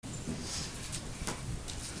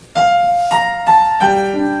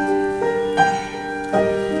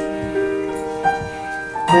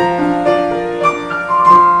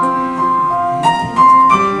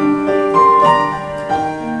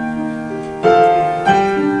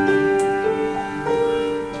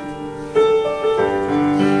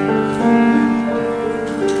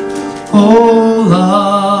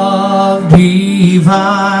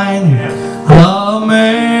divine,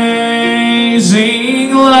 amazing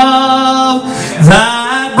love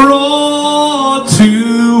that brought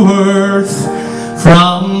to earth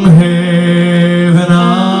from heaven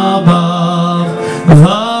above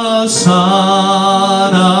the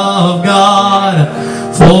Son of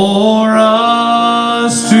God for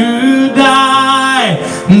us to die,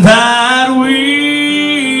 that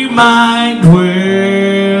we might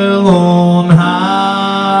dwell on high.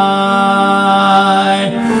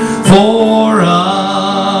 For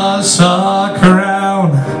us a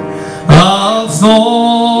crown of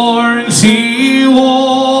thorns he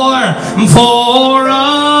wore, for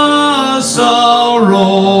us a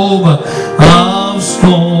robe of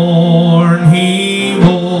scorn he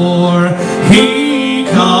bore. He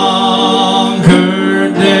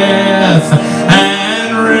conquered death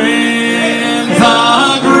and rent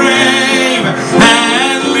the grave,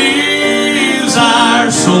 and leaves our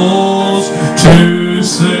souls to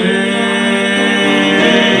save.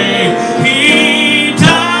 He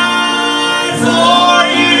died for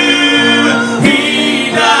you,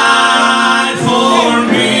 he died for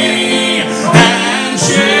me, and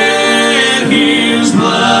shed his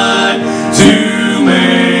blood to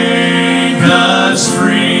make us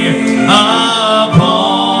free.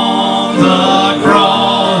 Upon the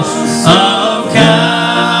cross of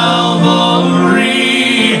Calvary,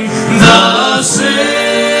 the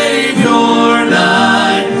Savior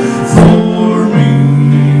died for me.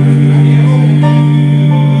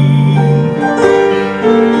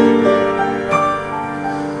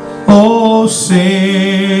 Oh,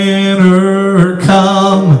 sinner,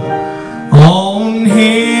 come, on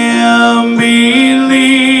him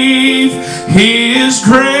believe, his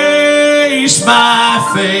grace by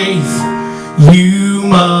faith you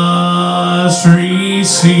must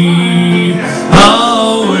receive.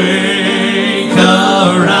 Awake,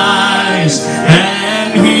 arise,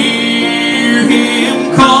 and hear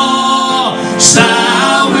him call.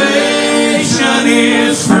 Salvation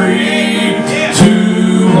is free to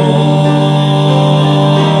all.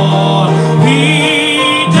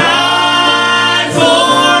 He died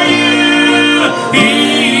for you,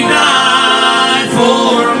 he died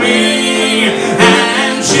for me,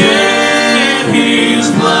 and shed his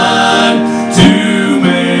blood to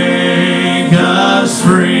make us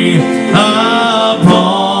free.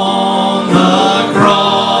 Upon the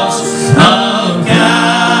cross of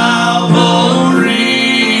Calvary,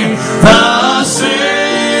 the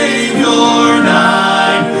Savior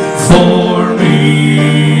died for me.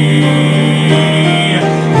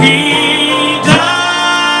 He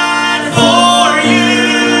died for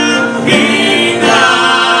you, he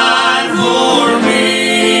died for me,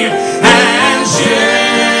 and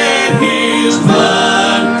shed his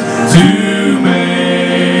blood to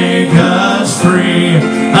make us free.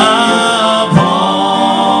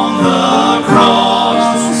 Upon the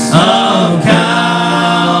cross of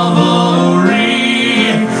Calvary,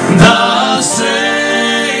 the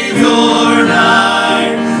Savior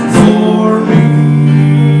died for me.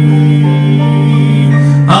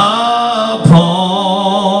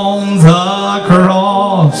 Upon the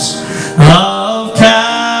cross of Calvary,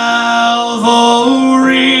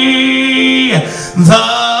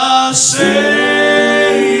 the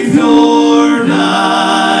Savior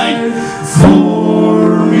died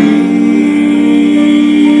for me.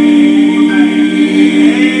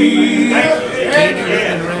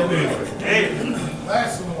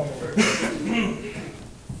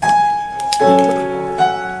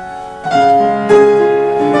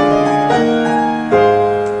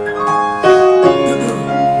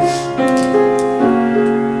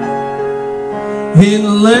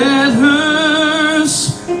 In letters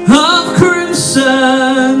of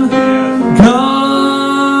crimson,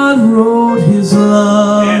 God wrote his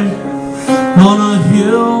love on a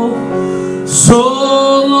hill so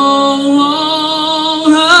long,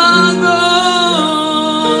 long ago.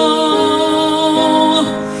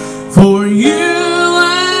 For you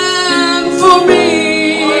and for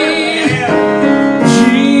me,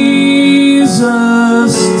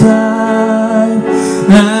 Jesus died,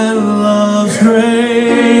 and love's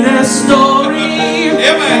greatest story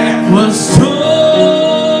was told.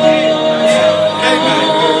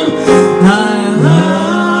 I love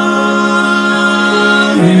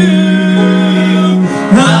you,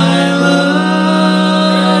 I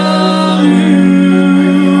love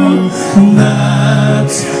you.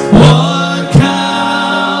 That's what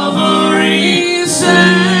Calvary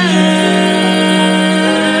said.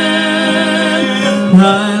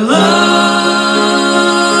 I love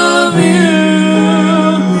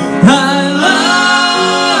you, I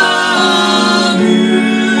love you,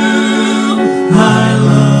 I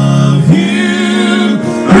love you.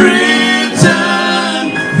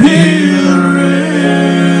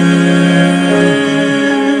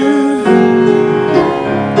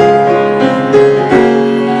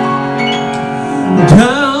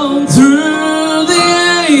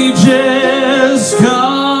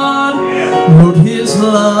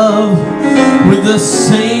 with the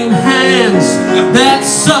same hands that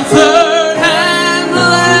suffered and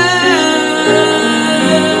bled,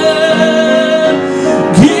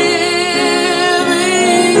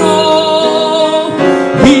 giving all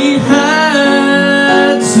he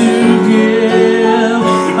had to give,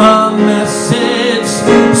 a message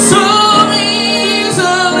so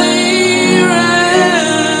easily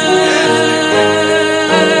read.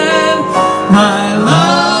 I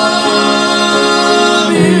love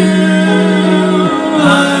you. I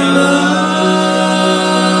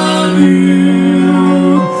love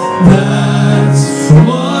you. That's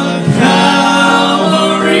what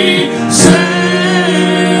Calvary said.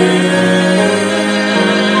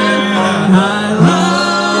 I love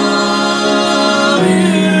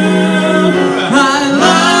you. I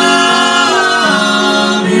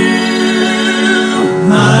love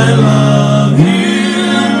you. I love you.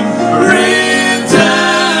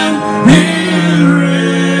 Written in red.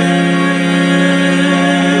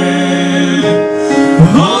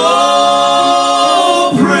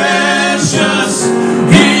 Oh, precious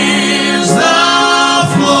is the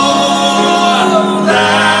flow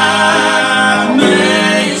that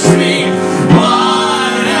makes me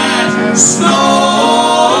white as snow.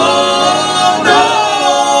 No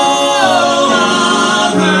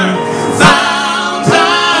other fount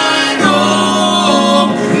I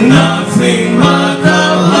know, nothing but the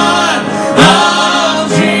blood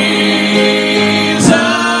of Jesus.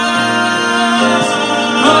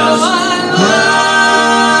 Oh, I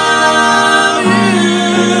love you.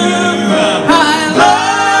 I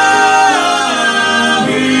love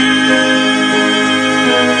you.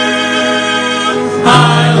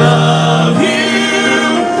 I love you.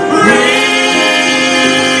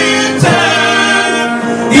 Written in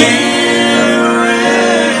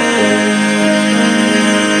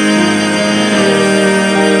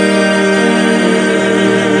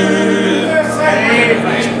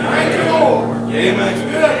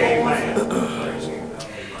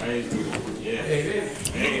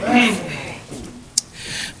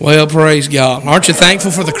Well, praise God. Aren't you thankful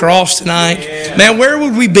for the cross tonight? Man, where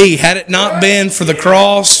would we be had it not been for the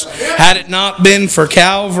cross? Had it not been for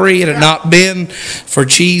Calvary? Had it not been for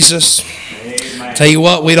Jesus? Tell you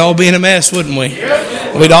what, we'd all be in a mess, wouldn't we?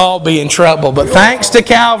 We'd all be in trouble. But thanks to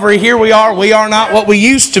Calvary, here we are. We are not what we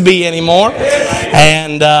used to be anymore.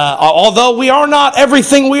 And although we are not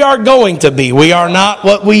everything we are going to be, we are not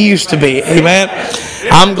what we used to be. Amen.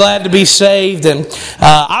 I'm glad to be saved, and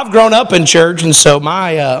I've grown up in church, and so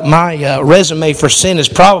my resume for sin is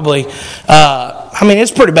probably,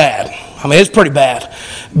 it's pretty bad. It's pretty bad.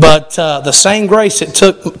 But the same grace it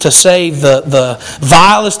took to save the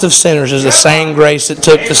vilest of sinners is the same grace it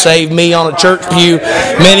took to save me on a church pew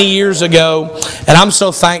many years ago. And I'm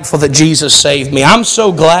so thankful that Jesus saved me. I'm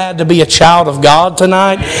so glad to be a child of God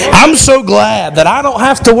tonight. I'm so glad that I don't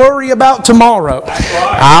have to worry about tomorrow.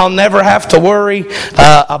 I'll never have to worry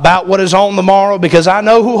about what is on tomorrow, because I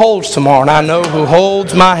know who holds tomorrow, and I know who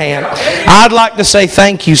holds my hand. I'd like to say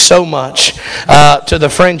thank you so much to the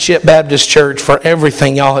Friendship Baptist Church for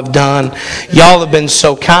everything y'all have done. Y'all have been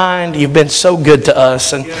so kind. You've been so good to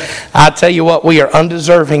us. And I tell you what, we are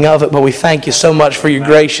undeserving of it, but we thank you so much for your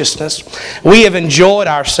graciousness. We have enjoyed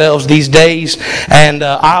ourselves these days, and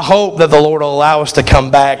I hope that the Lord will allow us to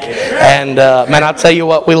come back. And man, I tell you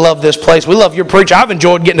what, we love this place. We love your preacher. I've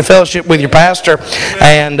enjoyed getting to fellowship with your pastor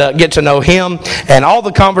and get to know him, and all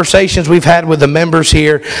the conversations we've had with the members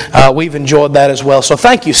here. We've enjoyed that as well. So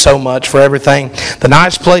thank you so much for everything. The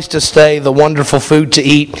nice place to stay, the wonderful food to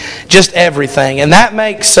eat, just everything. And that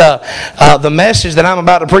makes the message that I'm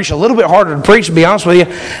about to preach a little bit harder to preach, to be honest with you.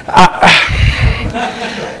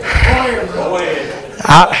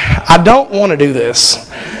 I don't want to do this,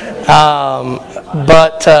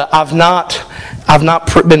 but I've not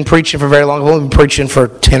been preaching for very long. I've only been preaching for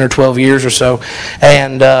 10 or 12 years or so,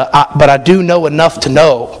 and but I do know enough to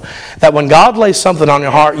know that when God lays something on your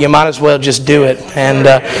heart, you might as well just do it. And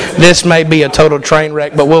this may be a total train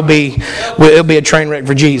wreck, but it'll be a train wreck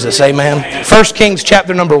for Jesus. Amen. 1 Kings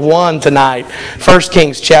chapter number 1 tonight. 1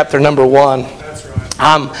 Kings chapter number 1.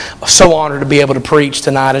 I'm so honored to be able to preach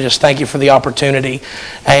tonight. I just thank you for the opportunity.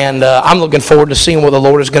 And I'm looking forward to seeing what the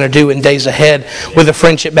Lord is going to do in days ahead with the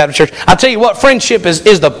Friendship Baptist Church. I tell you what, friendship is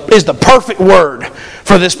the perfect word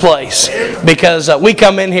for this place, because we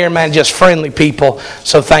come in here, man, just friendly people.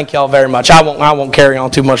 So thank y'all very much. I won't carry on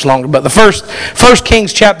too much longer. But the first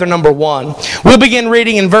Kings chapter number 1. We'll begin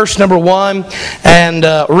reading in verse number 1 and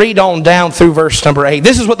read on down through verse number 8.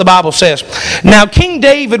 This is what the Bible says. Now King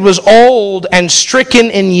David was old and stricken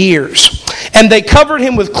in years, and they covered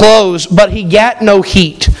him with clothes, but he gat no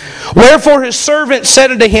heat. Wherefore his servant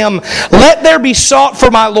said unto him, Let there be sought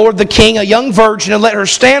for my lord the king a young virgin, and let her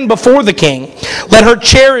stand before the king. Let her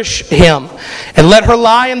cherish him, and let her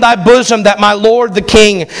lie in thy bosom, that my lord the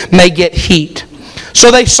king may get heat.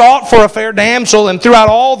 So they sought for a fair damsel, and throughout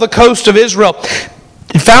all the coast of Israel,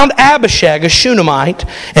 and found Abishag, a Shunammite,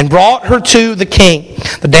 and brought her to the king.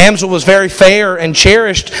 The damsel was very fair, and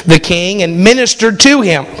cherished the king, and ministered to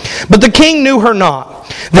him. But the king knew her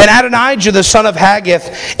not. Then Adonijah, the son of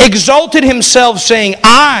Haggith, exalted himself, saying,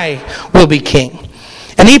 I will be king.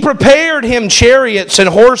 And he prepared him chariots and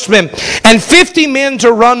horsemen, and 50 men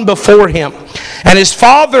to run before him. And his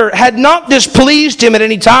father had not displeased him at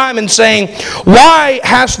any time, in saying, Why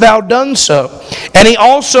hast thou done so? And he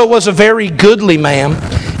also was a very goodly man,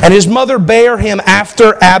 and his mother bare him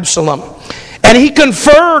after Absalom. And he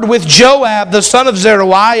conferred with Joab, the son of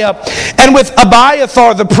Zeruiah, and with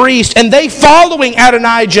Abiathar the priest, and they, following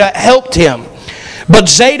Adonijah, helped him. But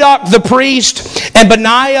Zadok the priest, and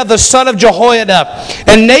Benaiah the son of Jehoiada,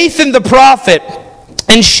 and Nathan the prophet,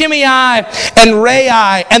 and Shimei, and Rei,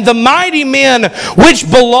 and the mighty men which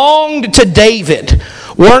belonged to David,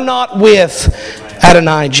 were not with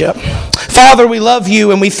Adonijah. Father, we love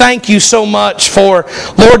you and we thank you so much for,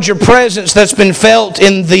 Lord, your presence that's been felt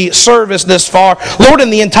in the service this far. Lord, in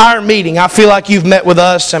the entire meeting, I feel like you've met with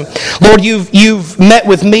us. And Lord, you've met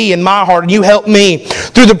with me in my heart, and you helped me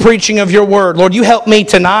through the preaching of your word. Lord, you helped me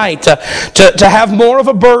tonight to have more of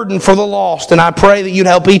a burden for the lost, and I pray that you'd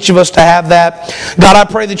help each of us to have that. God, I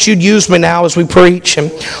pray that you'd use me now as we preach.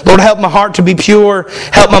 And Lord, help my heart to be pure,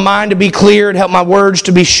 help my mind to be clear, and help my words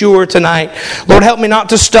to be sure tonight. Lord, help me not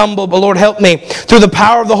to stumble, but Lord, help me through the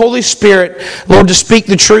power of the Holy Spirit, Lord, to speak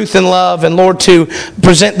the truth in love, and Lord, to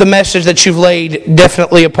present the message that you've laid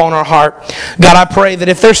definitely upon our heart. God, I pray that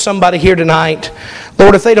if there's somebody here tonight,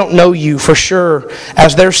 Lord, if they don't know you for sure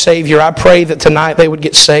as their Savior, I pray that tonight they would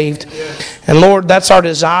get saved. And Lord, that's our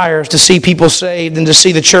desire, is to see people saved and to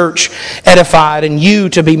see the church edified and you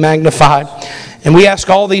to be magnified. And we ask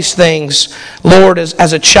all these things, Lord,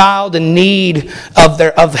 as a child in need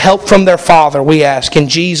of help from their Father, we ask in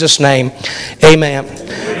Jesus' name, amen.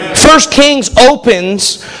 1 Kings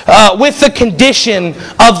opens with the condition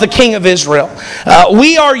of the king of Israel.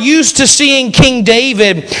 We are used to seeing King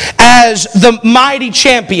David as the mighty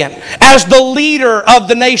champion, as the leader of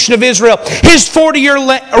the nation of Israel. His 40-year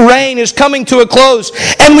reign is coming to a close,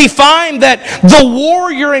 and we find that the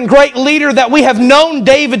warrior and great leader that we have known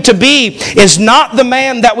David to be is not the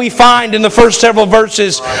man that we find in the first several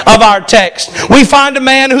verses of our text. We find a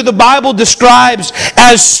man who the Bible describes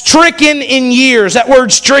as stricken in years. That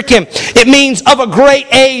word stricken, it means of a great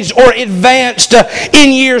age or advanced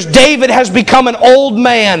in years. David has become an old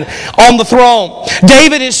man on the throne.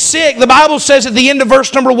 David is sick. The Bible says at the end of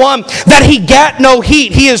verse number 1 that he got no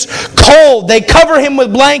heat. He is cold. They cover him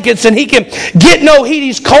with blankets and he can get no heat.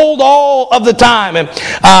 He's cold all of the time. And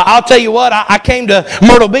I'll tell you what, I came to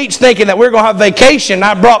Myrtle Beach thinking that we were going to have vacation.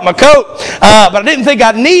 I brought my coat, but I didn't think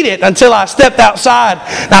I'd need it until I stepped outside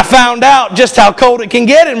and I found out just how cold it can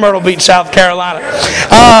get in Myrtle Beach, South Carolina.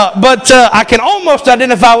 But I can almost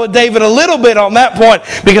identify with David a little bit on that point,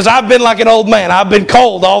 because I've been like an old man. I've been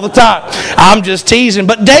cold all the time. I'm just teasing.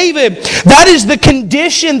 But David, that is the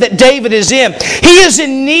condition that David is in. He is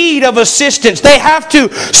in need of assistance. They have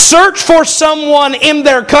to search for someone in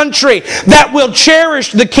their country that will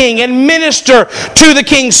cherish the king and minister to the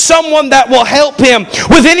king, someone that will help him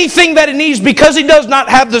with anything that he needs, because he does not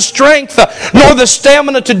have the strength nor the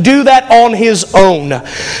stamina to do that on his own.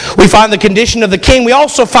 We find the condition of the king. We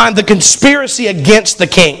also find the conspiracy against the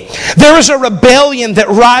king. There is a rebellion that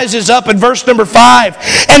rises up in verse number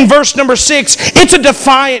 5 and verse number 6. It's a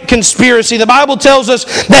defiant conspiracy. The Bible tells us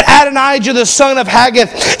that Adonijah, the son of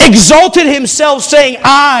Haggith, exalted himself, saying,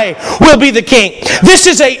 I will be the king. This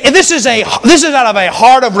is out of a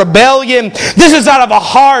heart of rebellion. This is out of a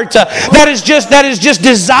heart that is just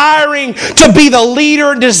desiring to be the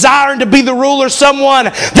leader, desiring to be the ruler, someone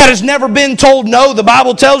that has never been told no. The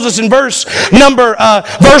Bible tells us in verse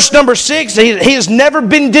number 6, he has never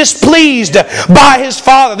been displeased by his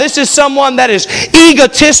father. This is someone that is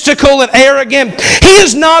egotistical and arrogant. He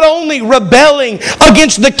is not only rebelling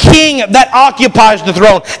against the king that occupies the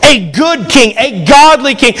throne, a good king, a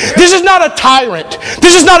godly king. This is not a tyrant.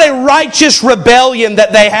 This is not a righteous rebellion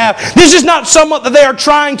that they have. This is not someone that they are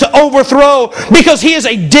trying to overthrow because he is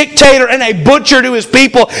a dictator and a butcher to his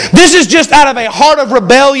people. This is just out of a heart of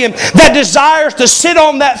rebellion that desires to sit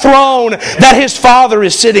on that throne that his father is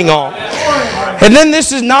is sitting on. And then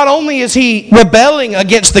this is not only is he rebelling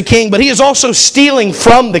against the king, but he is also stealing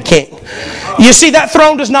from the king. You see, that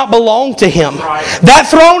throne does not belong to him. That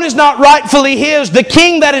throne is not rightfully his. The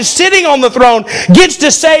king that is sitting on the throne gets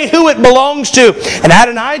to say who it belongs to. And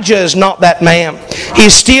Adonijah is not that man.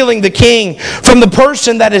 He's stealing the king from the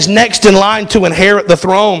person that is next in line to inherit the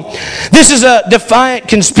throne. This is a defiant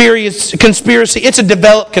conspiracy. It's a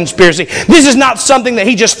developed conspiracy. This is not something that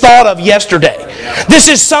he just thought of yesterday. This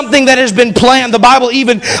is something that has been planned. The Bible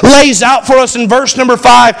even lays out for us in verse number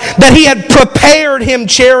 5 that he had prepared him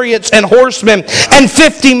chariots and horsemen and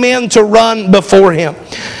 50 men to run before him.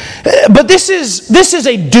 But this is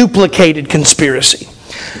a duplicated conspiracy.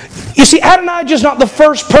 You see, Adonijah is not the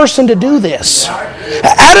first person to do this.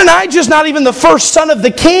 Adonijah is not even the first son of the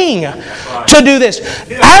king to do this.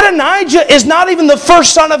 Adonijah is not even the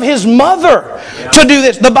first son of his mother to do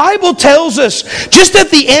this. The Bible tells us, just at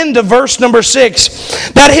the end of verse number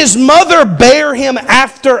 6, that his mother bare him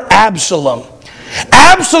after Absalom.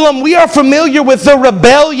 Absalom, we are familiar with the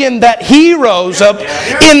rebellion that he rose up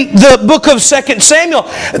in the book of 2 Samuel.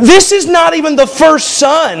 This is not even the first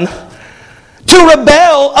son to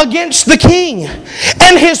rebel against the king.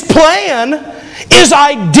 And his plan is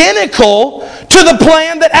identical to the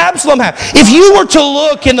plan that Absalom had. If you were to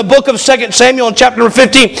look in the book of 2 Samuel in chapter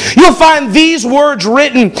 15, you'll find these words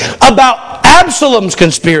written about Absalom's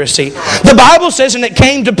conspiracy. The Bible says, and it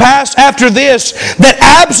came to pass after this, that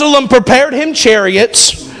Absalom prepared him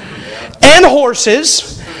chariots and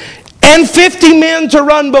horses and 50 men to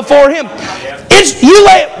run before him.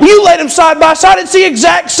 You laid them side by side. It's the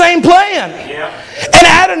exact same plan.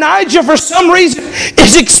 And Adonijah, for some reason,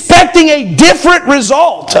 is expecting a different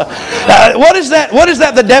result. What is that? What is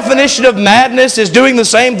that? The definition of madness is doing the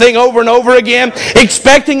same thing over and over again,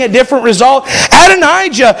 expecting a different result.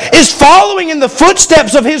 Adonijah is following in the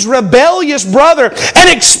footsteps of his rebellious brother and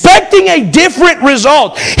expecting a different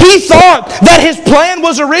result. He thought that his plan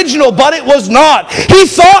was original, but it was not. He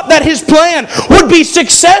thought that his plan would be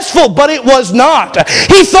successful, but it was not.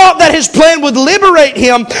 He thought that his plan would liberate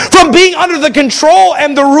him from being under the control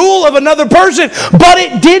and the rule of another person, but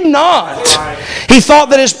it did not. He thought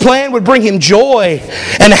that his plan would bring him joy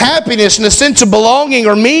and happiness and a sense of belonging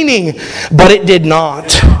or meaning, but it did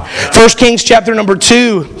not. 1 Kings chapter number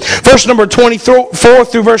 2, verse number 24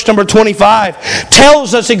 through verse number 25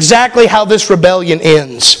 tells us exactly how this rebellion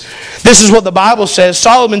ends. This is what the Bible says.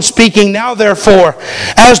 Solomon speaking, "Now therefore,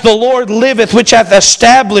 as the Lord liveth, which hath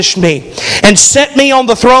established me, and set me on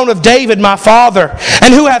the throne of David my father,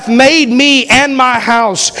 and who hath made me and my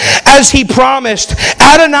house, as he promised,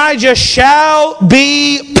 Adonijah shall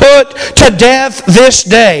be put to death this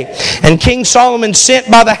day." And King Solomon sent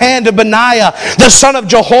by the hand of Benaiah, the son of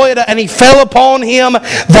Jehoiada, and he fell upon him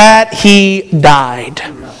that he died.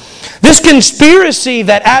 This conspiracy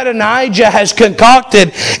that Adonijah has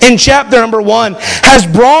concocted in chapter number 1 has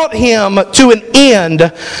brought him to an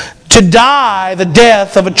end, to die the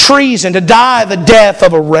death of a treason, to die the death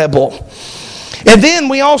of a rebel. And then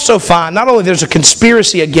we also find not only there's a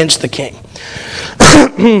conspiracy against the king,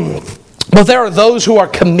 but there are those who are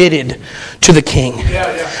committed to the king.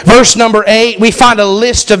 Verse number 8, we find a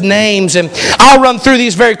list of names, and I'll run through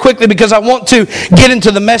these very quickly because I want to get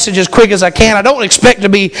into the message as quick as I can. I don't expect to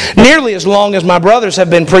be nearly as long as my brothers have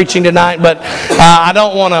been preaching tonight, but I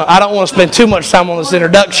don't want to spend too much time on this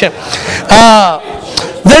introduction.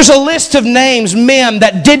 There's a list of names, men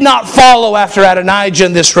that did not follow after Adonijah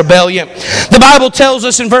in this rebellion. The Bible tells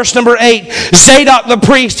us in verse number 8, Zadok the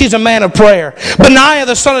priest, he's a man of prayer. Benaiah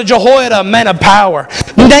the son of Jehoiada, a man of power.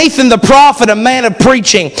 Nathan the prophet, a man of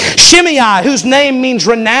preaching. Shimei, whose name means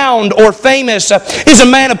renowned or famous, is a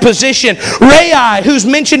man of position. Rai, who's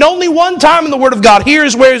mentioned only one time in the Word of God. Here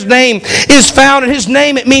is where his name is found, and his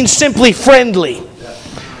name, it means simply friendly.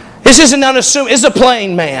 This isn't unassuming. It's a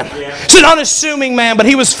plain man. It's an unassuming man, but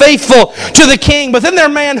he was faithful to the king. But then there are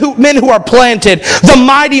men who are planted. The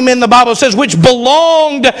mighty men, the Bible says, which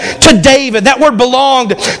belonged to David. That word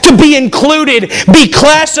belonged, to be included, be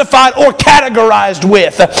classified, or categorized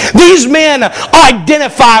with. These men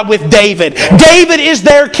identify with David. David is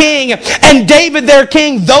their king, and David their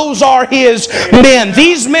king, those are his men.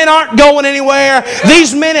 These men aren't going anywhere.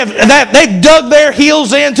 They've dug their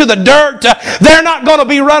heels into the dirt. They're not going to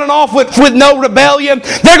be running off with no rebellion.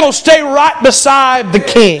 They're going to stay right beside the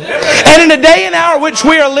king. And in a day and hour which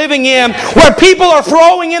we are living in, where people are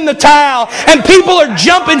throwing in the towel and people are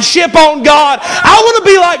jumping ship on God, I want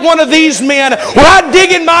to be like one of these men where I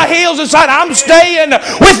dig in my heels and say, I'm staying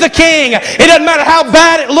with the king. It doesn't matter how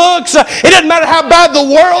bad it looks. It doesn't matter how bad the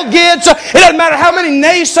world gets. It doesn't matter how many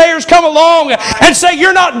naysayers come along and say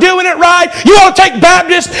you're not doing it right. You ought to take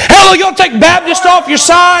Baptist. Hell, you ought to take Baptist off your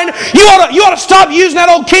sign. You ought to stop using that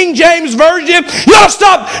old King James Version. You ought to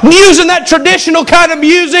stop using that traditional kind of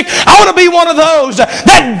music. I want to be one of those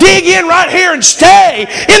that dig in right here and stay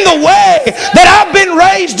in the way that I've been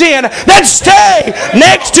raised in. That stay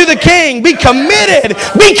next to the king. Be committed.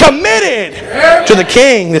 Be committed to the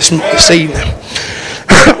king this evening.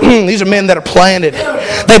 These are men that are planted.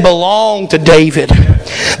 They belong to David.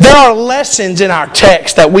 There are lessons in our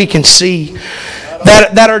text that we can see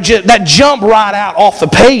that jump right out off the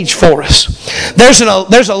page for us. There's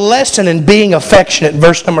a lesson in being affectionate,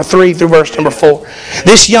 verse number 3 through verse number 4.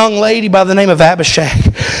 This young lady by the name of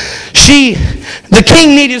Abishag, the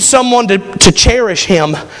king needed someone to cherish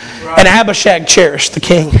him, and Abishag cherished the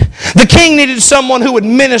king. The king needed someone who would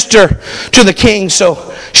minister to the king,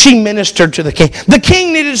 so she ministered to the king. The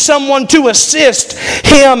king needed someone to assist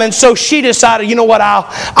him, and so she decided, you know what,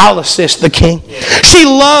 I'll assist the king. She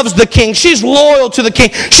loves the king. She's loyal to the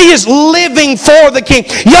king. She is living for the king.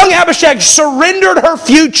 Young Abishag surrendered her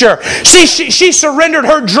future. She surrendered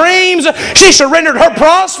her dreams. She surrendered her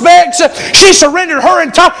prospects. She surrendered her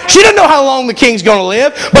entire... She didn't know how long the king's going to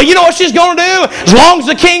live, but you know what she's going to do? As long as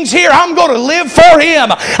the king's here, I'm going to live for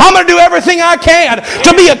him. I'm going to do everything I can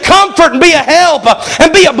to be a comfort and be a help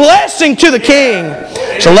and be a blessing to the king.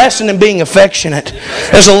 There's a lesson in being affectionate.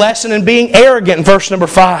 There's a lesson in being arrogant in verse number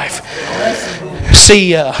 5.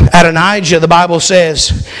 See, Adonijah, the Bible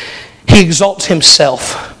says, he exalts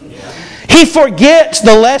himself. He forgets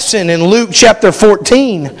the lesson in Luke chapter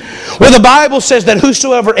 14, where the Bible says that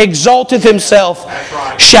whosoever exalteth himself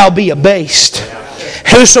shall be abased.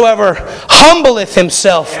 Whosoever humbleth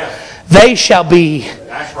himself, they shall be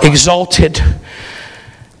exalted.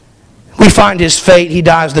 We find his fate. He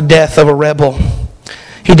dies the death of a rebel.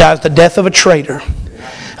 He dies the death of a traitor.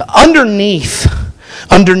 Underneath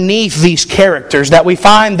these characters that we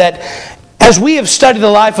find that as we have studied the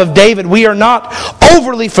life of David, we are not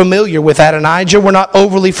overly familiar with Adonijah. We're not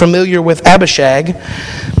overly familiar with Abishag.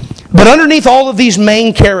 But underneath all of these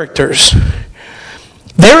main characters,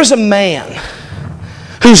 there is a man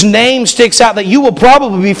whose name sticks out that you will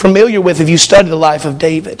probably be familiar with if you study the life of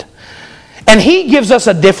David. And he gives us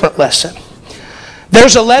a different lesson.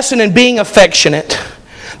 There's a lesson in being affectionate.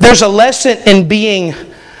 There's a lesson in being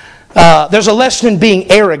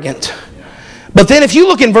arrogant. But then if you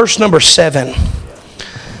look in verse number 7,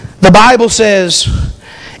 the Bible says,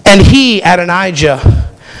 and he, Adonijah,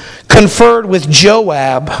 conferred with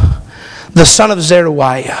Joab, the son of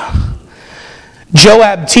Zeruiah.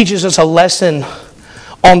 Joab teaches us a lesson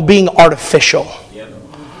on being artificial.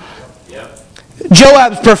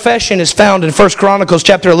 Joab's profession is found in 1 Chronicles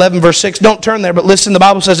chapter 11 verse 6. Don't turn there, but listen, the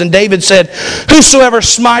Bible says, and David said, whosoever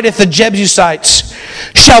smiteth the Jebusites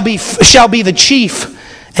shall be the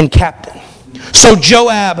chief and captain. So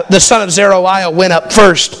Joab, the son of Zeruiah, went up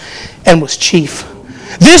first and was chief.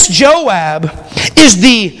 This Joab is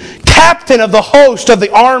the captain of the host of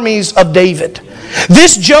the armies of David.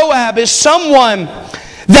 This Joab is someone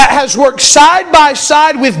that has worked side by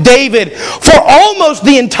side with David for almost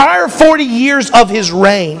the entire 40 years of his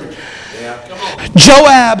reign.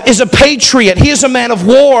 Joab is a patriot. He is a man of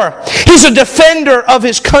war. He's a defender of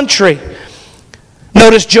his country.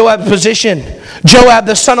 Notice Joab's position. Joab,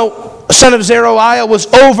 the son of Zeruiah, was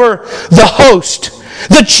over the host,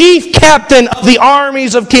 the chief captain of the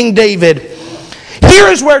armies of King David. Here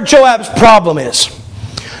is where Joab's problem is.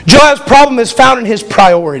 Joab's problem is found in his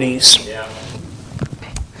priorities.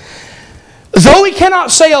 Though we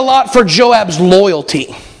cannot say a lot for Joab's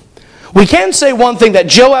loyalty, we can say one thing, that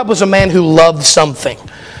Joab was a man who loved something.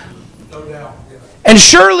 No doubt. And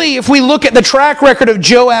surely if we look at the track record of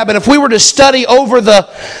Joab, and if we were to study over the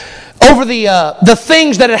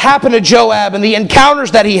things that had happened to Joab and the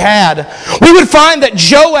encounters that he had, we would find that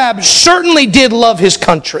Joab certainly did love his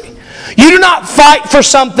country. You do not fight for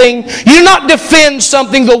something, you do not defend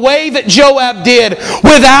something the way that Joab did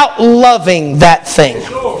without loving that thing.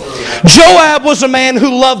 Joab was a man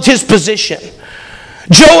who loved his position.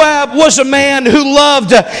 Joab was a man who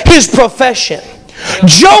loved his profession.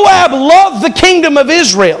 Joab loved the kingdom of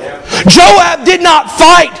Israel. Joab did not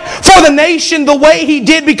fight for the nation the way he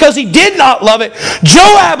did because he did not love it.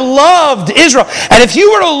 Joab loved Israel. And if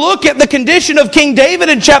you were to look at the condition of King David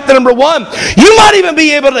in chapter number 1, you might even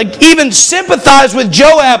be able to even sympathize with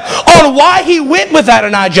Joab on why he went with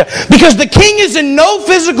Adonijah. Because the king is in no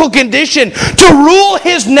physical condition to rule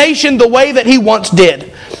his nation the way that he once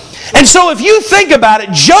did. And so if you think about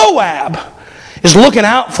it, Joab is looking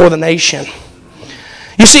out for the nation.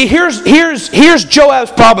 You see, here's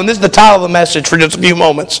Joab's problem. This is the title of the message for just a few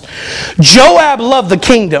moments. Joab loved the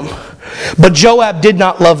kingdom, but Joab did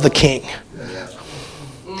not love the king.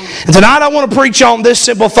 And tonight I want to preach on this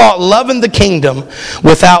simple thought: loving the kingdom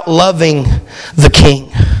without loving the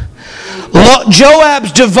king.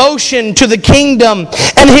 Joab's devotion to the kingdom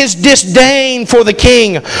and his disdain for the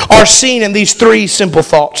king are seen in these three simple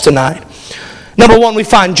thoughts tonight. Number one, we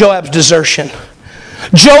find Joab's desertion.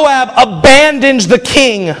 Joab abandons the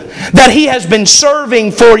king that he has been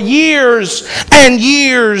serving for years and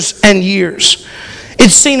years and years.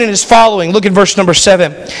 It's seen in his following. Look at verse number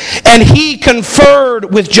 7. And he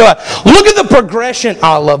conferred with Joab. Look at the progression.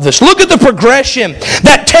 I love this. Look at the progression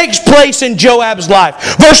that takes place in Joab's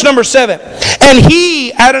life. Verse number 7. And he,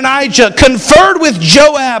 Adonijah, conferred with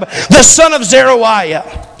Joab, the son of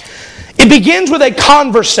Zeruiah. It begins with a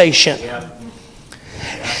conversation.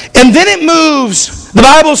 And then it moves, the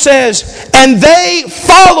Bible says, and they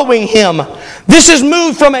following him. This is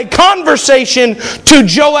moved from a conversation to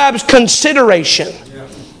Joab's consideration.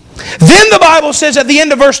 Then the Bible says at the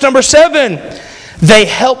end of verse number 7, they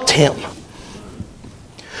helped him.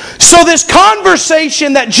 So this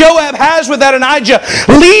conversation that Joab has with Adonijah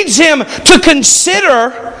leads him to consider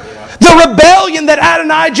the rebellion that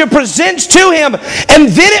Adonijah presents to him. And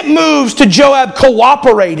then it moves to Joab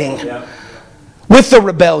cooperating with the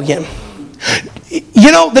rebellion.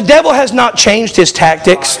 You know, the devil has not changed his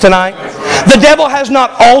tactics tonight. The devil has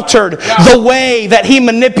not altered the way that he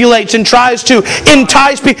manipulates and tries to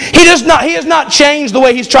entice people. He has not changed the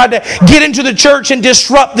way he's tried to get into the church and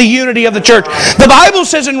disrupt the unity of the church. The Bible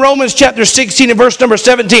says in Romans chapter 16 and verse number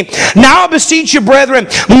 17, now I beseech you, brethren,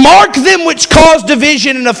 mark them which cause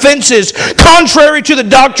division and offenses, contrary to the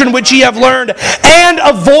doctrine which ye have learned, and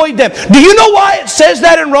avoid them. Do you know why it says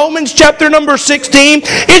that in Romans chapter number 16?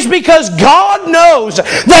 It's because God knows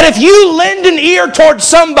that if you lend an ear towards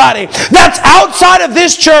somebody that's outside of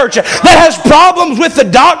this church, that has problems with the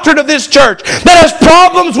doctrine of this church, that has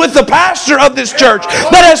problems with the pastor of this church,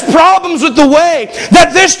 that has problems with the way that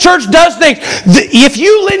this church does things, if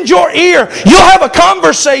you lend your ear, you'll have a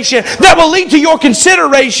conversation that will lead to your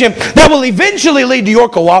consideration, that will eventually lead to your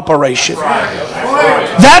cooperation.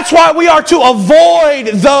 That's why we are to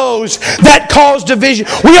avoid those that cause division.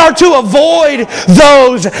 We are to avoid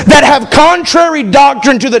those that have contrary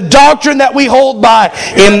doctrine to the doctrine that we hold by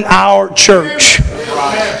in our church.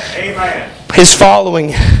 Amen. His following,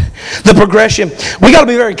 the progression. We got to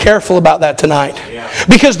be very careful about that tonight,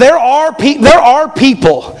 because there are people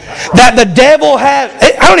that the devil has.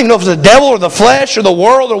 I don't even know if it's the devil or the flesh or the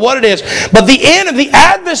world or what it is, but the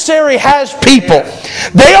adversary has people.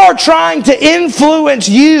 They are trying to influence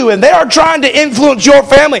you, and they are trying to influence your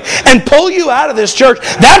family and pull you out of this church.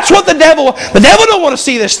 That's what the devil don't want to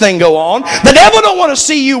see this thing go on. The devil don't want to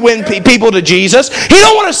see you win people to Jesus. He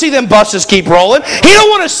don't want to see them buses keep rolling. He don't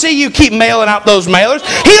want to see you keep mailing out those mailers.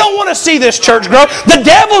 He don't want to see this church grow. The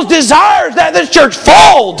devil desires that this church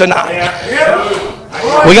fall tonight.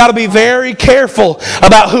 We got to be very careful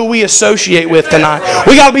about who we associate with tonight.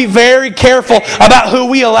 We got to be very careful about who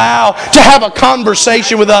we allow to have a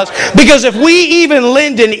conversation with us. Because if we even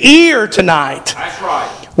lend an ear tonight,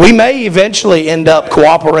 we may eventually end up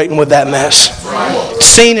cooperating with that mess.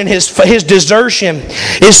 Seen in his desertion,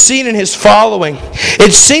 is seen in his following.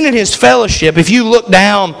 It's seen in his fellowship. If you look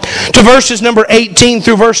down to verses number 18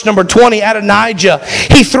 through verse number 20, Adonijah,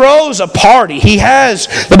 he throws a party.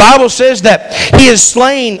 The Bible says that he has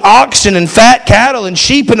slain oxen and fat cattle and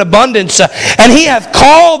sheep in abundance, and he hath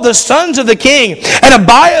called the sons of the king, and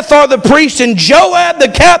Abiathar the priest, and Joab the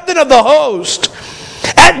captain of the host.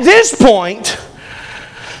 At this point,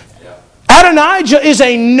 Adonijah is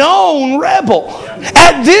a known rebel.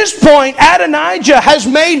 At this point, Adonijah has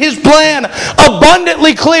made his plan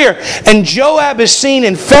abundantly clear, and Joab is seen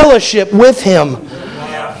in fellowship with him.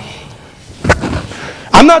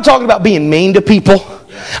 I'm not talking about being mean to people.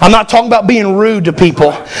 I'm not talking about being rude to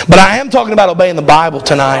people, but I am talking about obeying the Bible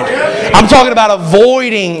tonight. I'm talking about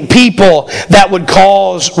avoiding people that would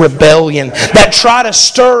cause rebellion, that try to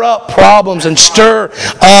stir up problems and stir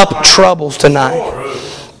up troubles tonight.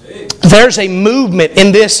 There's a movement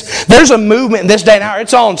in this day and hour.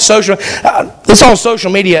 It's all on social. It's on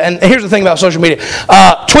social media, and here's the thing about social media.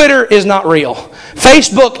 Twitter is not real.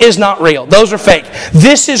 Facebook is not real. Those are fake.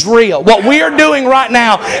 This is real. What we are doing right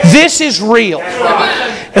now, this is real.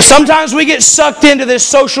 And sometimes we get sucked into this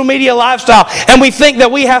social media lifestyle, and we think that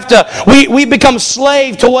we become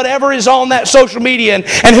slave to whatever is on that social media,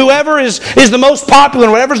 and whoever is the most popular,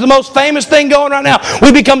 whatever's the most famous thing going right now,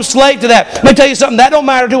 we become slave to that. Let me tell you something, that don't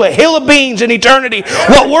matter to a hill of beans in eternity.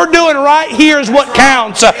 What we're doing right here is what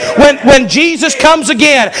counts. When Jesus comes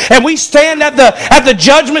again, and we stand at the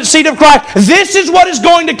judgment seat of Christ, this is what is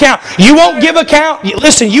going to count. You won't give account.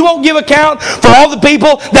 Listen, you won't give account for all the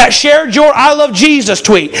people that shared your I love Jesus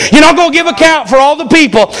tweet. You're not going to give account for all the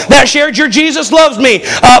people that shared your Jesus loves me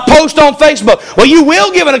post on Facebook. What you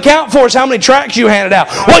will give an account for is how many tracts you handed out.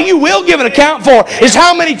 What you will give an account for is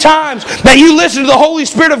how many times that you listened to the Holy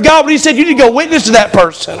Spirit of God when He said you need to go witness to that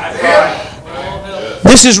person.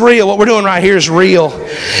 This is real. What we're doing right here is real.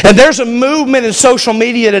 And there's a movement in social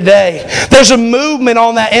media today. There's a movement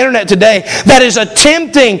on that internet today that is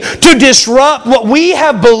attempting to disrupt what we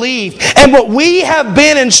have believed and what we have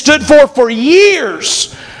been and stood for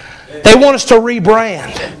years. They want us to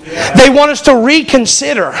rebrand. They want us to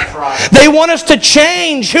reconsider. They want us to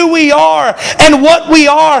change who we are and what we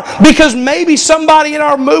are, because maybe somebody in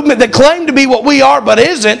our movement that claimed to be what we are but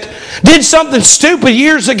isn't did something stupid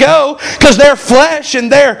years ago, because they're flesh and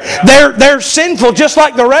they're sinful just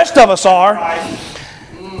like the rest of us are.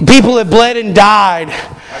 People have bled and died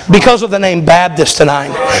because of the name Baptist tonight.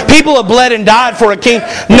 People have bled and died for a king.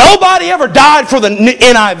 Nobody ever died for the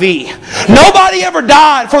NIV. Nobody ever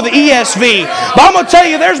died for the ESV. But I'm going to tell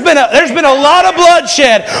you, there's been a lot of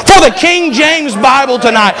bloodshed for the King James Bible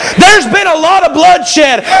tonight. There's been a lot of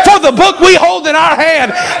bloodshed for the book we hold in our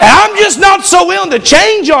hand. And I'm just not so willing to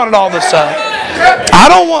change on it all of a sudden.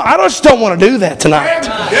 I just don't want to do that tonight.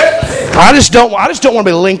 I just don't want to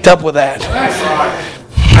be linked up with that.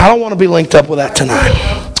 I don't want to be linked up with that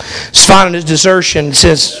tonight. It's finding His desertion. It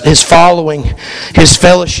says His following, His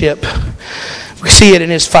fellowship. We see it in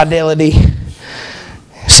His fidelity.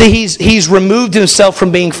 See, he's removed Himself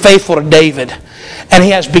from being faithful to David, and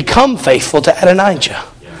He has become faithful to Adonijah.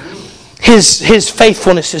 His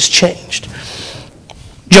faithfulness has changed.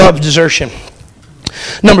 Joab's desertion.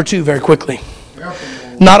 Number 2, very quickly.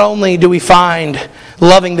 Not only do we find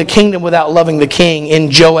loving the kingdom without loving the king in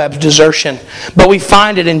Joab's desertion, but we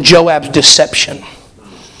find it in Joab's deception.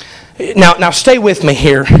 Now stay with me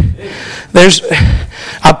here.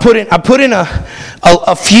 I put in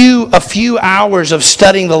a few hours of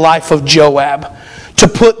studying the life of Joab to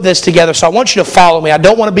put this together. So I want you to follow me. I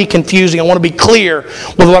don't want to be confusing. I want to be clear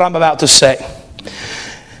with what I'm about to say.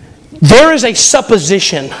 There is a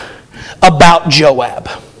supposition about Joab.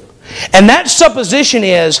 And that supposition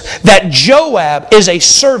is that Joab is a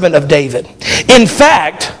servant of David. In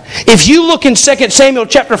fact, if you look in 2 Samuel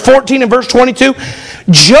chapter 14 and verse 22,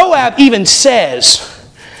 Joab even says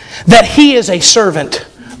that he is a servant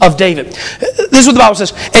of David. This is what the Bible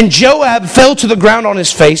says. And Joab fell to the ground on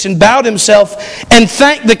his face and bowed himself and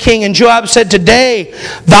thanked the king. And Joab said, "Today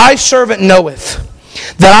thy servant knoweth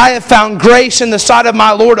that I have found grace in the sight of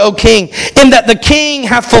my Lord, O king, in that the king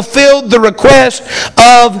hath fulfilled the request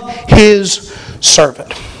of his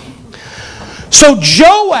servant." So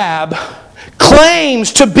Joab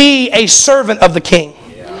claims to be a servant of the king.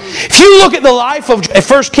 If you look at the life of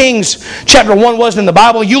 1 Kings chapter 1 wasn't in the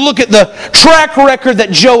Bible, you look at the track record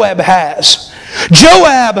that Joab has.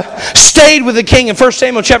 Joab stayed with the king in 1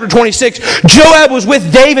 Samuel chapter 26. Joab was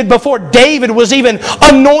with David before David was even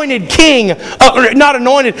anointed king. Not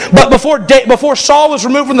anointed, but before Saul was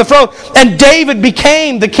removed from the throne. And David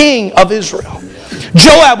became the king of Israel.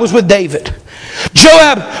 Joab was with David.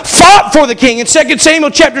 Joab fought for the king. In 2 Samuel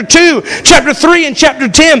chapter 2, chapter 3, and chapter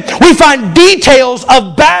 10, we find details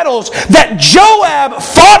of battles that Joab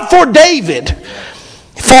fought for David.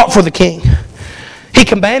 He fought for the king. He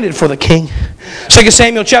commanded for the king. 2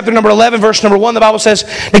 Samuel chapter number 11, verse number 1, the Bible says,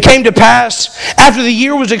 "It came to pass, after the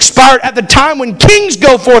year was expired, at the time when kings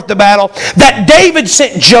go forth to battle, that David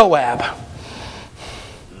sent Joab."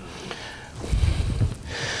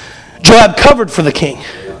 Joab covered for the king.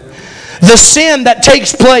 The sin that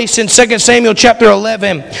takes place in 2 Samuel chapter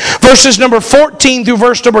 11, verses number 14 through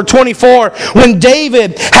verse number 24, when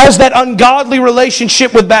David has that ungodly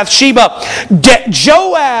relationship with Bathsheba,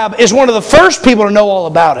 Joab is one of the first people to know all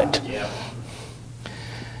about it.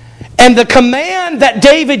 And the command that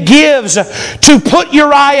David gives to put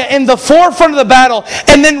Uriah in the forefront of the battle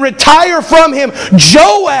and then retire from him,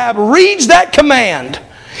 Joab reads that command.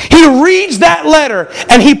 He reads that letter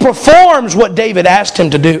and he performs what David asked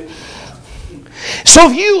him to do. So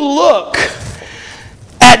if you look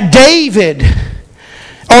at David,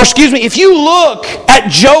 if you look at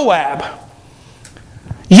Joab,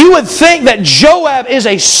 you would think that Joab is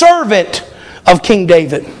a servant of King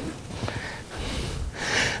David.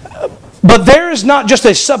 But there is not just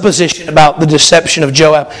a supposition about the deception of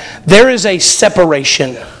Joab. There is a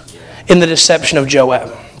separation in the deception of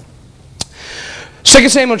Joab. 2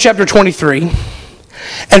 Samuel chapter 23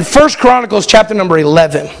 and 1 Chronicles chapter number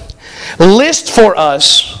 11 list for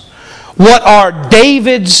us what are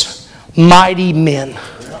David's mighty men.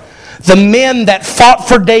 The men that fought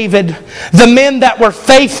for David, the men that were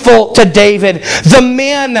faithful to David, the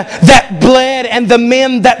men that bled and the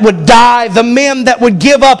men that would die, the men that would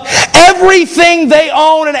give up everything they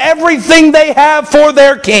own and everything they have for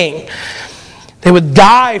their king. They would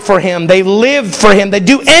die for him. They lived for him. They'd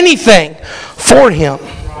do anything for him.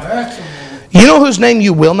 You know whose name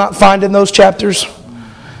you will not find in those chapters?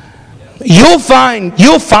 You'll find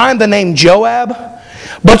the name Joab,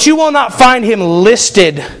 but you will not find him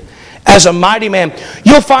listed as a mighty man.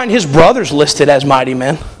 You'll find his brothers listed as mighty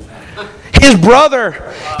men. His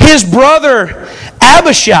brother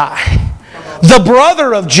Abishai, the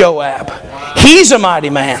brother of Joab, he's a mighty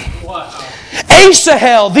man.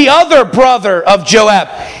 Asahel, the other brother of Joab,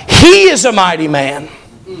 he is a mighty man.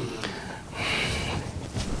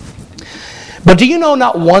 But do you know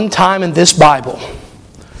not one time in this Bible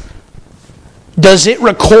does it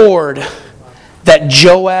record that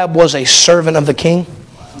Joab was a servant of the king?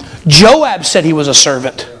 Joab said he was a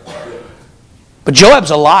servant. But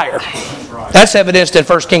Joab's a liar. That's evidenced in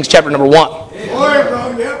 1 Kings chapter number 1.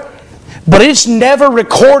 But it's never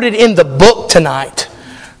recorded in the book tonight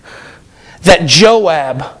that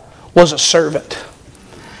Joab was a servant.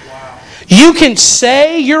 You can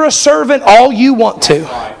say you're a servant all you want to.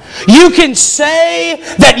 You can say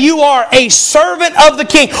that you are a servant of the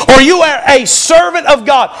king or you are a servant of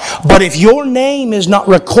God. But if your name is not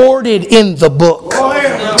recorded in the book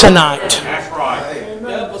tonight,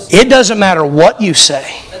 it doesn't matter what you say.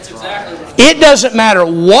 It doesn't matter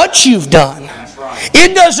what you've done.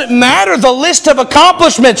 It doesn't matter the list of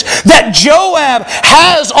accomplishments that Joab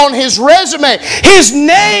has on his resume. His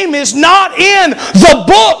name is not in the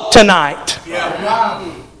book tonight.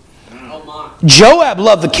 Joab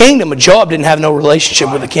loved the kingdom, but Joab didn't have no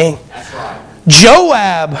relationship with the king.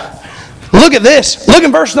 Joab, look at this. Look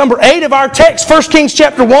in verse number 8 of our text, 1 Kings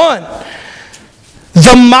chapter 1.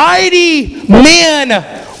 The mighty men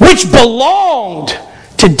which belonged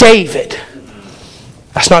to David.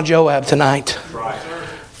 That's not Joab tonight.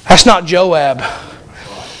 That's not Joab.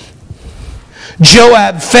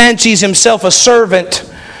 Joab fancies himself a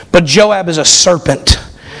servant, but Joab is a serpent.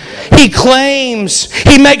 He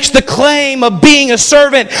makes the claim of being a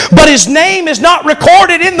servant, but his name is not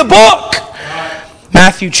recorded in the book.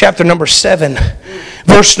 Matthew chapter number 7,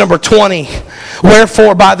 verse number 20.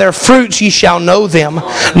 Wherefore by their fruits ye shall know them.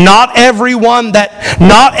 Not everyone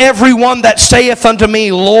that saith unto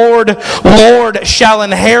me, Lord, Lord, shall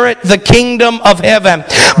inherit the kingdom of heaven,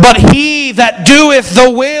 but he that doeth the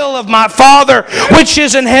will of my Father which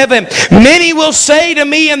is in heaven. Many will say to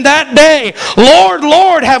me in that day, Lord,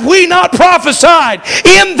 Lord, have we not prophesied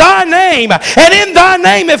in thy name, and in thy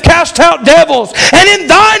name have cast out devils, and in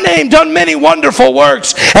thy name done many wonderful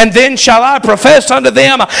works? And then shall I profess unto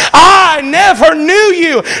them, I never knew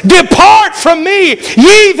you. Depart from me,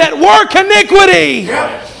 ye that work iniquity.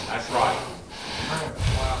 That's right.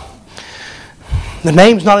 The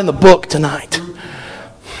name's not in the book tonight.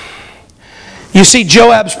 You see,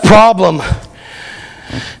 Joab's problem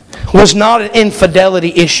was not an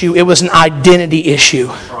infidelity issue. It was an identity issue.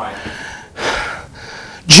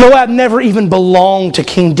 Joab never even belonged to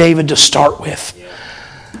King David to start with.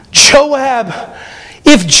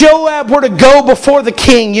 If Joab were to go before the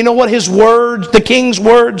king, you know what his words, the king's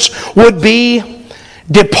words would be?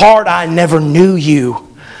 Depart, I never knew you.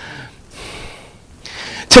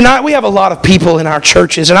 Tonight we have a lot of people in our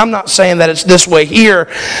churches, and I'm not saying that it's this way here,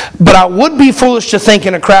 but I would be foolish to think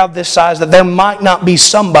in a crowd this size that there might not be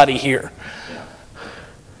somebody here.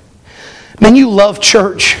 Man, you love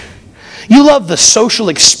church. You love the social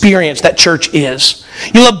experience that church is.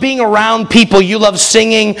 You love being around people. You love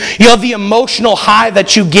singing. You love the emotional high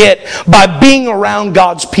that you get by being around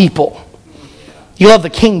God's people. You love the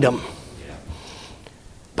kingdom.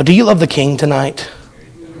 But do you love the king tonight?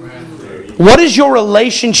 What is your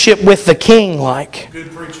relationship with the king like?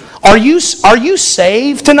 Are you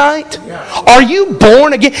saved tonight? Are you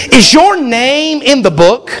born again? Is your name in the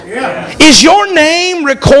book? Is your name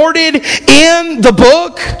recorded in the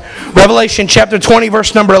book? Revelation chapter 20,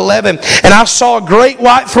 verse number 11. And I saw a great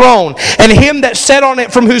white throne, and him that sat on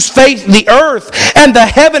it, from whose face the earth and the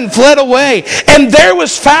heaven fled away, and there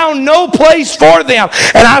was found no place for them.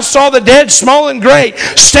 And I saw the dead, small and great,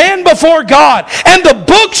 stand before God, and the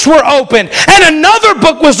books were opened, and another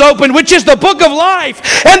book was opened, which is the book of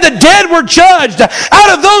life, and the dead were judged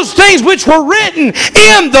out of those things which were written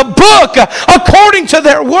in the book according to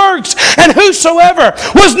their works, and whosoever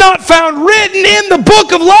was not found written in the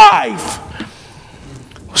book of life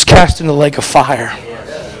was cast into the lake of fire.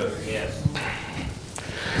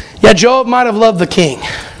 Yeah, Joab might have loved the king,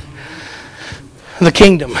 the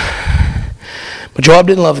kingdom, but Joab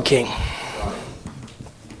didn't love the king.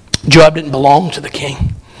 Joab didn't belong to the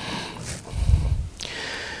king.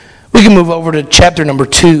 We can move over to chapter number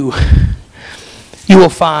 2. You will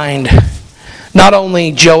find not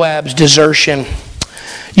only Joab's desertion,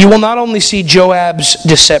 you will not only see Joab's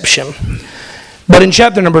deception, but in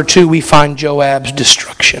chapter number 2 we find Joab's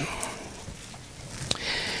destruction.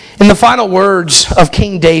 In the final words of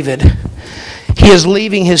King David, he is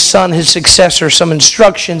leaving his son, his successor, some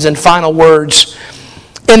instructions and final words.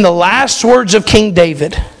 In the last words of King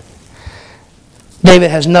David,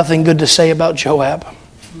 David has nothing good to say about Joab.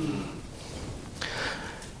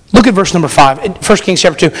 Look at verse number 5, 1 Kings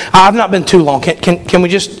chapter 2. I've not been too long. Can we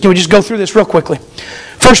just go through this real quickly?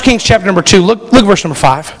 1 Kings chapter number 2, look at verse number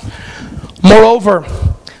 5. Moreover,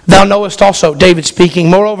 thou knowest also, David speaking,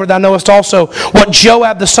 moreover, thou knowest also what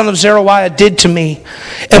Joab the son of Zeruiah did to me,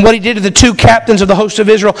 and what he did to the 2 captains of the host of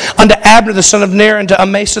Israel, unto Abner the son of Ner, and to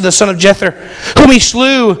Amasa the son of Jether, whom he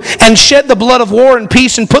slew, and shed the blood of war in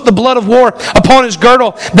peace, and put the blood of war upon his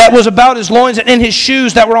girdle that was about his loins, and in his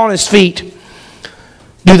shoes that were on his feet.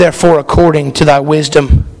 Do therefore according to thy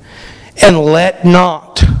wisdom, and let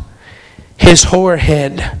not his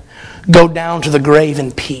whorehead go down to the grave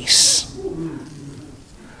in peace.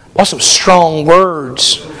 Well, some strong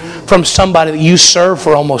words from somebody that you served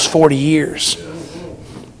for almost 40 years.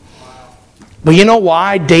 But you know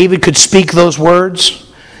why David could speak those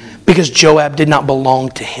words? Because Joab did not belong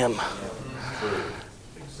to him.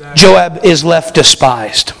 Joab is left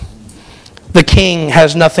despised. The king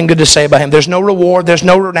has nothing good to say about him. There's no reward, there's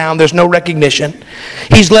no renown, there's no recognition.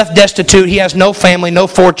 He's left destitute. He has no family, no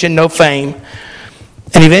fortune, no fame.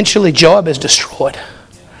 And eventually Joab is destroyed.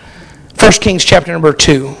 1 Kings chapter number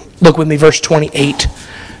 2. Look with me, verse 28.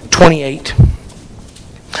 28.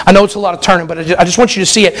 I know it's a lot of turning, but I just want you to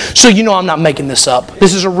see it so you know I'm not making this up.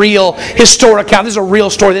 This is a real historic account. This is a real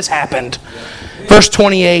story. This happened. Verse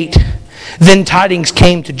 28. Then tidings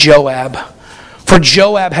came to Joab. For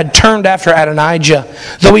Joab had turned after Adonijah,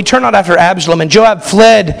 though he turned not after Absalom. And Joab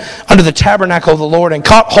fled under the tabernacle of the Lord, and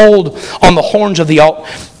caught hold on the horns of the altar.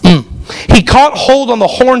 He caught hold on the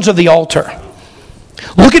horns of the altar.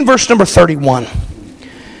 Look in verse number 31.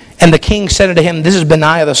 And the king said unto him, this is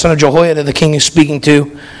Benaiah the son of Jehoiada the king is speaking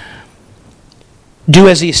to. Do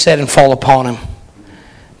as he said, and fall upon him.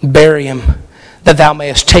 Bury him, that thou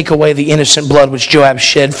mayest take away the innocent blood which Joab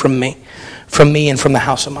shed from me and from the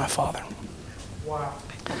house of my father.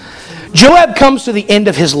 Joab comes to the end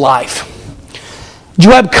of his life.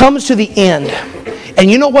 Joab comes to the end.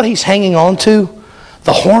 And you know what he's hanging on to?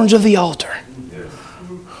 The horns of the altar.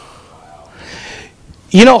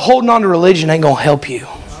 You know, holding on to religion ain't going to help you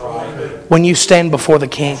when you stand before the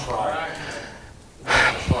king.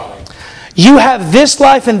 You have this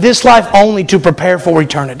life and this life only to prepare for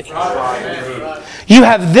eternity. You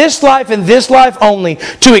have this life and this life only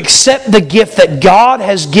to accept the gift that God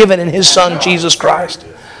has given in His Son, Jesus Christ.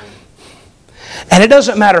 And it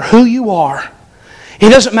doesn't matter who you are. It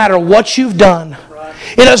doesn't matter what you've done.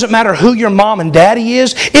 It doesn't matter who your mom and daddy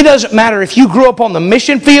is. It doesn't matter if you grew up on the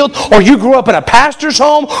mission field, or you grew up in a pastor's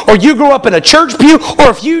home, or you grew up in a church pew, or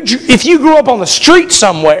if you grew up on the street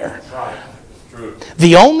somewhere.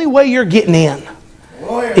 The only way you're getting in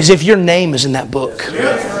is if your name is in that book.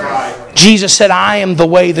 Jesus said, I am the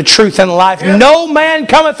way, the truth, and the life. No man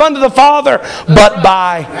cometh unto the Father but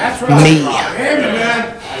by me.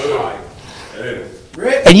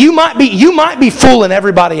 And you might be fooling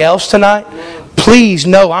everybody else tonight. Please,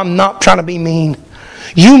 no, I'm not trying to be mean.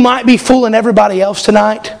 You might be fooling everybody else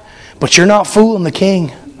tonight, but you're not fooling the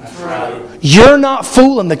king. You're not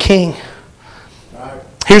fooling the king.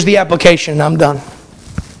 Here's the application, and I'm done.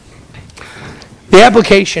 The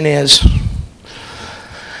application is,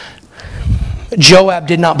 Joab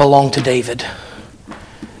did not belong to David.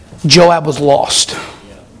 Joab was lost.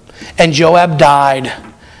 And Joab died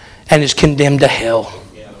and is condemned to hell.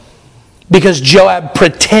 Because Joab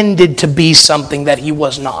pretended to be something that he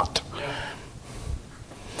was not.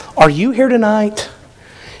 Are you here tonight?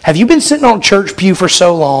 Have you been sitting on a church pew for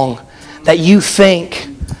so long that you think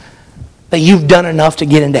that you've done enough to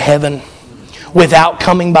get into heaven without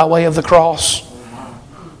coming by way of the cross?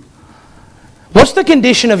 What's the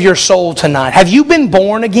condition of your soul tonight? Have you been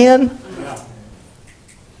born again?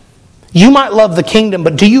 You might love the kingdom,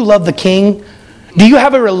 but do you love the King? Do you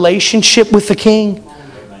have a relationship with the King?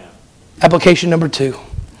 Application number 2.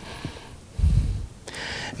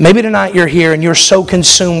 Maybe tonight you're here and you're so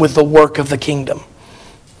consumed with the work of the kingdom.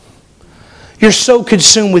 You're so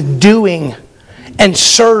consumed with doing and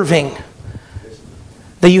serving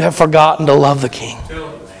that you have forgotten to love the King.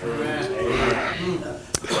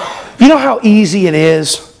 You know how easy it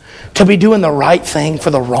is to be doing the right thing for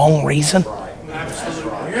the wrong reason?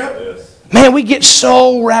 Man, we get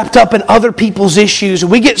so wrapped up in other people's issues.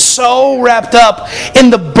 We get so wrapped up in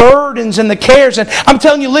the burdens and the cares. And I'm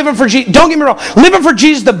telling you, living for Jesus, don't get me wrong, living for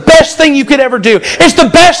Jesus is the best thing you could ever do. It's the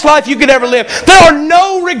best life you could ever live. There are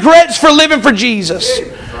no regrets for living for Jesus.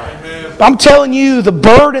 I'm telling you, the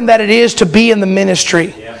burden that it is to be in the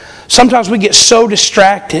ministry. Sometimes we get so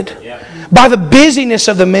distracted by the busyness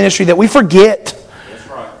of the ministry that we forget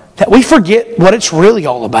what it's really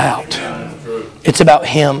all about. It's about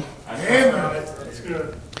Him.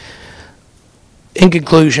 In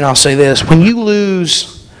conclusion, I'll say this. When you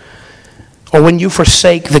lose or when you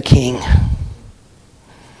forsake the King,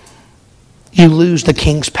 you lose the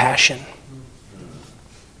King's passion.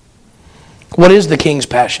 What is the King's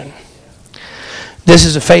passion? This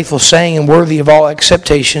is a faithful saying and worthy of all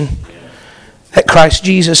acceptation, that Christ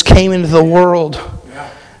Jesus came into the world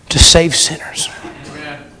to save sinners.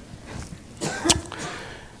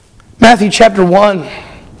 Matthew chapter 1.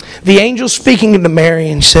 The angel speaking unto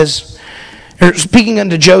Mary and says, or speaking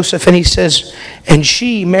unto Joseph, and he says, and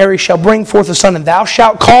she, Mary, shall bring forth a son, and thou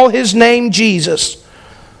shalt call his name Jesus,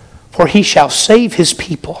 for he shall save his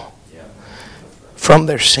people from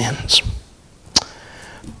their sins.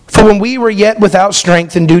 For when we were yet without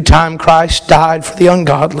strength, in due time Christ died for the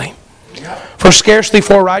ungodly. For scarcely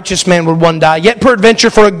for a righteous man would one die, yet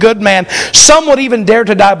peradventure for a good man some would even dare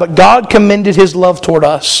to die, but God commended His love toward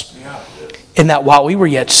us, in that while we were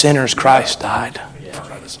yet sinners, Christ died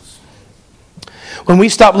for us. When we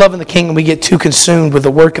stop loving the King and we get too consumed with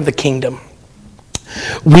the work of the kingdom,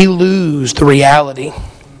 we lose the reality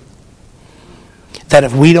that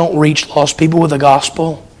if we don't reach lost people with the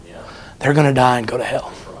gospel, they're going to die and go to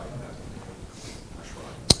hell.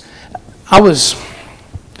 I was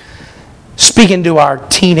speaking to our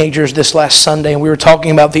teenagers this last Sunday, and we were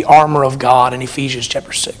talking about the armor of God in Ephesians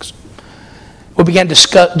chapter 6. We began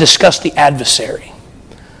to discuss the adversary.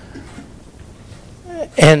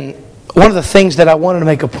 And one of the things that I wanted to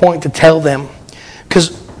make a point to tell them,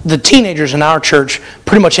 because the teenagers in our church,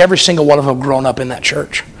 pretty much every single one of them have grown up in that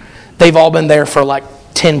church. They've all been there for like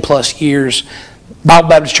 10 plus years. Bible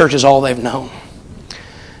Baptist Church is all they've known.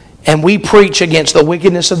 And we preach against the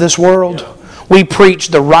wickedness of this world. We preach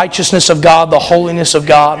the righteousness of God, the holiness of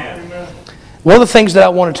God. One of the things that I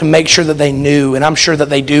wanted to make sure that they knew, and I'm sure that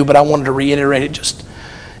they do, but I wanted to reiterate it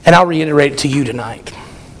and I'll reiterate it to you tonight.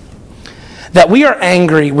 That we are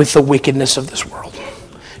angry with the wickedness of this world.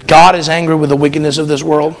 God is angry with the wickedness of this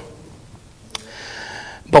world.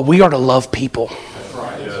 But we are to love people.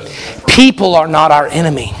 People are not our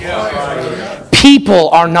enemy. People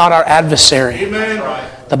are not our adversary.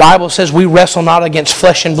 The Bible says we wrestle not against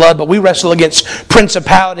flesh and blood, but we wrestle against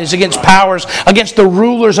principalities, against powers, against the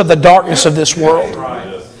rulers of the darkness of this world.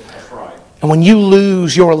 And when you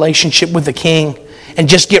lose your relationship with the King and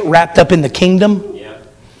just get wrapped up in the kingdom,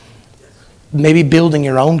 maybe building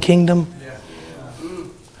your own kingdom,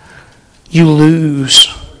 you lose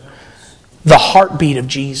the heartbeat of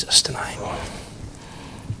Jesus tonight.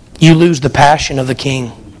 You lose the passion of the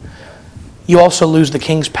King. You also lose the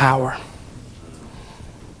King's power.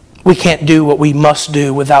 We can't do what we must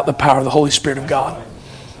do without the power of the Holy Spirit of God.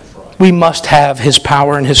 We must have His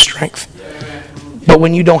power and His strength. But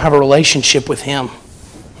when you don't have a relationship with Him,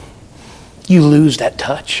 you lose that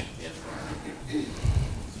touch.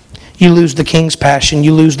 You lose the King's passion,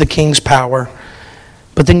 you lose the King's power,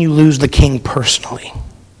 but then you lose the King personally.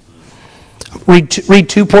 Read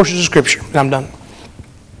two portions of Scripture, and I'm done.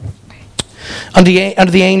 Unto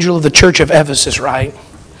the angel of the church of Ephesus write,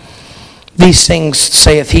 these things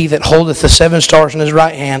saith he that holdeth the 7 stars in his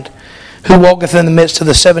right hand, who walketh in the midst of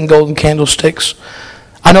the 7 golden candlesticks.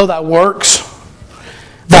 I know thy works,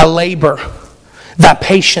 thy labor, thy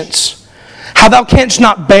patience, how thou canst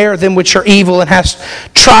not bear them which are evil, and hast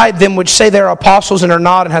tried them which say they are apostles and are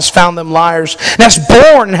not, and hast found them liars, and hast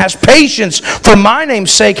borne and hast patience, for my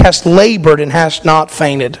name's sake hast labored and hast not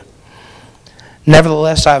fainted.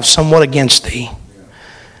 Nevertheless, I have somewhat against thee,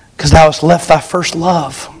 because thou hast left thy first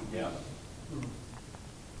love.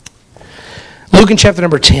 Luke in chapter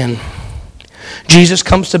number 10. Jesus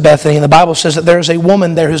comes to Bethany, and the Bible says that there is a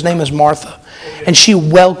woman there whose name is Martha, and she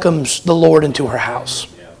welcomes the Lord into her house.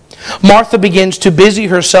 Martha begins to busy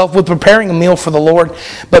herself with preparing a meal for the Lord,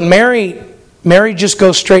 but Mary just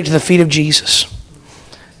goes straight to the feet of Jesus.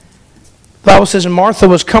 The Bible says, and Martha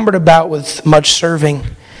was cumbered about with much serving,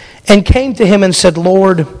 and came to him and said,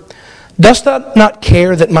 Lord, dost thou not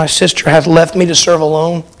care that my sister hath left me to serve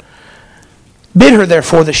alone? Bid her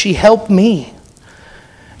therefore that she help me.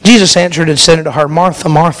 Jesus answered and said unto her, Martha,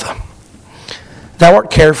 Martha, thou art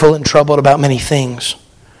careful and troubled about many things,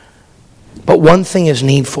 but one thing is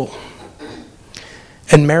needful.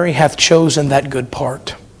 And Mary hath chosen that good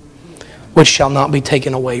part, which shall not be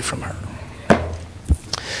taken away from her.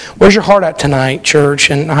 Where's your heart at tonight, church?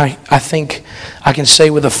 And I think I can say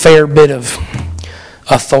with a fair bit of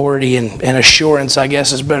authority and assurance, I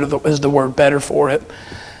guess is the word better for it,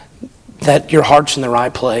 that your heart's in the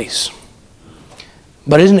right place.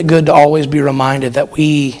 But isn't it good to always be reminded that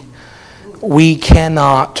we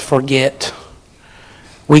cannot forget.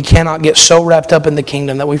 We cannot get so wrapped up in the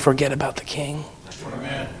kingdom that we forget about the King.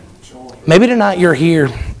 Maybe tonight you're here.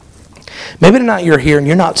 Maybe tonight you're here and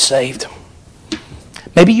you're not saved.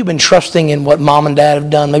 Maybe you've been trusting in what mom and dad have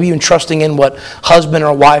done. Maybe you've been trusting in what husband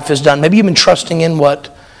or wife has done. Maybe you've been trusting in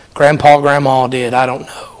what grandpa or grandma did. I don't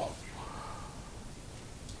know.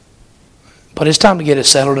 But it's time to get it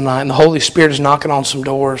settled tonight, and the Holy Spirit is knocking on some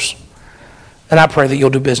doors. And I pray that you'll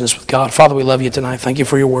do business with God. Father, we love you tonight. Thank you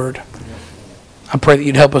for your word. I pray that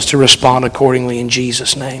you'd help us to respond accordingly in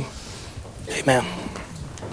Jesus' name. Amen.